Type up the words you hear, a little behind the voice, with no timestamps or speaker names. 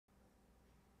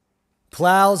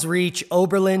Plows reach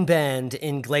Oberlin Bend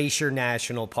in Glacier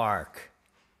National Park.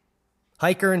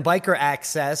 Hiker and biker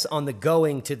access on the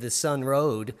Going to the Sun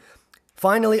Road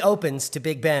finally opens to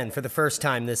Big Bend for the first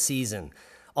time this season,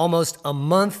 almost a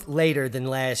month later than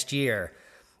last year,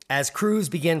 as crews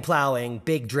begin plowing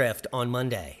Big Drift on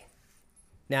Monday.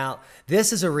 Now,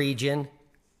 this is a region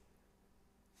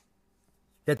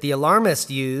that the alarmists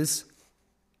use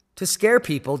to scare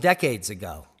people decades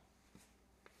ago.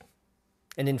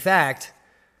 And in fact,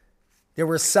 there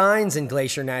were signs in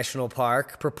Glacier National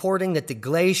Park purporting that the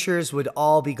glaciers would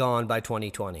all be gone by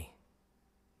 2020.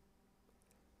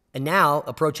 And now,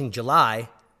 approaching July,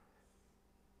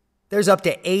 there's up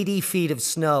to 80 feet of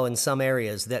snow in some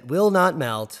areas that will not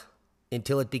melt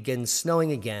until it begins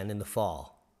snowing again in the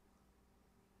fall.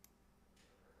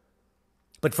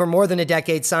 But for more than a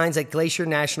decade, signs at Glacier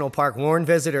National Park warned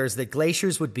visitors that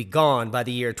glaciers would be gone by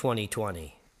the year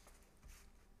 2020.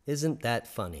 Isn't that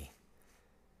funny?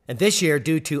 And this year,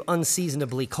 due to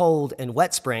unseasonably cold and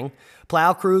wet spring,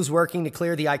 plow crews working to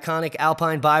clear the iconic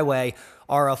Alpine Byway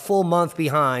are a full month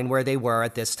behind where they were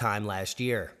at this time last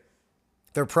year.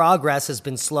 Their progress has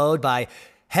been slowed by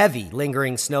heavy,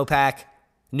 lingering snowpack,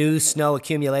 new snow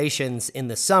accumulations in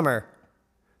the summer,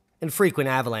 and frequent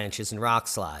avalanches and rock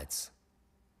slides.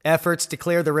 Efforts to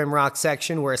clear the Rimrock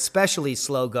section were especially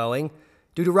slow going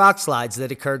due to rock slides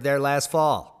that occurred there last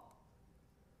fall.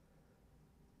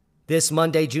 This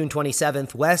Monday, June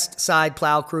 27th, West Side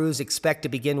plow crews expect to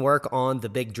begin work on the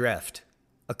Big Drift,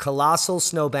 a colossal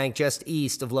snowbank just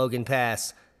east of Logan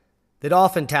Pass that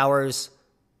often towers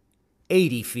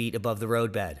 80 feet above the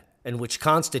roadbed, and which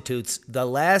constitutes the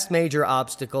last major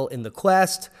obstacle in the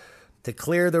quest to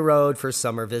clear the road for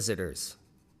summer visitors.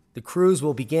 The crews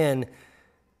will begin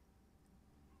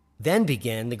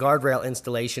the guardrail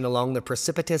installation along the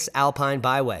precipitous Alpine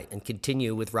Byway and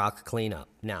continue with rock cleanup.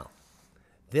 Now,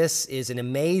 this is an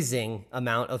amazing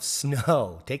amount of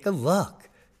snow. Take a look.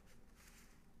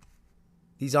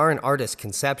 These aren't artist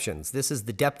conceptions. This is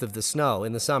the depth of the snow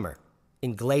in the summer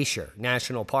in Glacier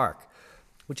National Park,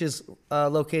 which is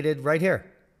located right here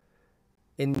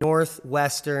in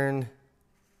northwestern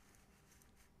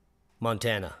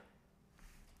Montana.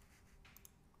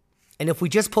 And if we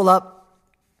just pull up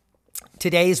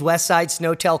today's West Side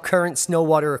Snowtel current snow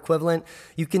water equivalent,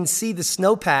 you can see the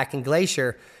snowpack in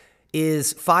Glacier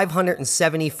is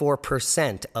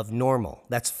 574% of normal.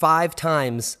 That's 5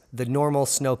 times the normal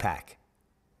snowpack.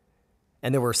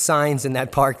 And there were signs in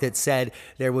that park that said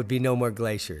there would be no more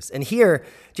glaciers. And here,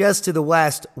 just to the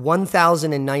west,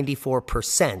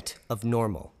 1,094% of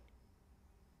normal.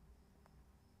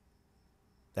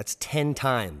 That's 10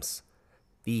 times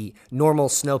the normal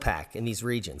snowpack in these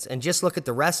regions. And just look at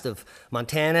the rest of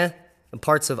Montana and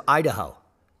parts of Idaho.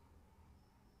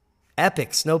 Epic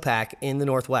snowpack in the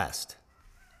Northwest.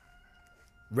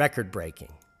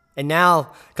 Record-breaking. And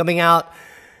now, coming out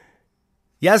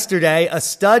yesterday, a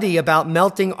study about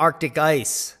melting Arctic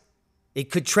ice. It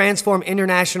could transform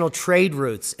international trade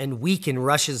routes and weaken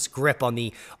Russia's grip on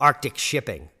the Arctic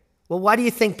shipping. Well, why do you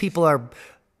think people are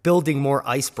building more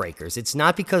icebreakers? It's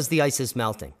not because the ice is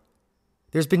melting.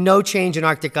 There's been no change in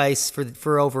Arctic ice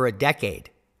for over a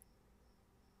decade.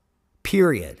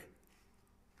 Period.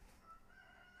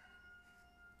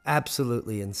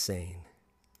 Absolutely insane.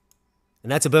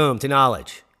 And that's a boom to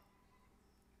knowledge.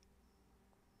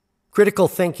 Critical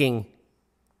thinking,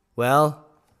 well,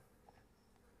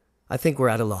 I think we're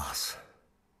at a loss.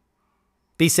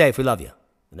 Be safe, we love you.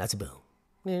 And that's a boom.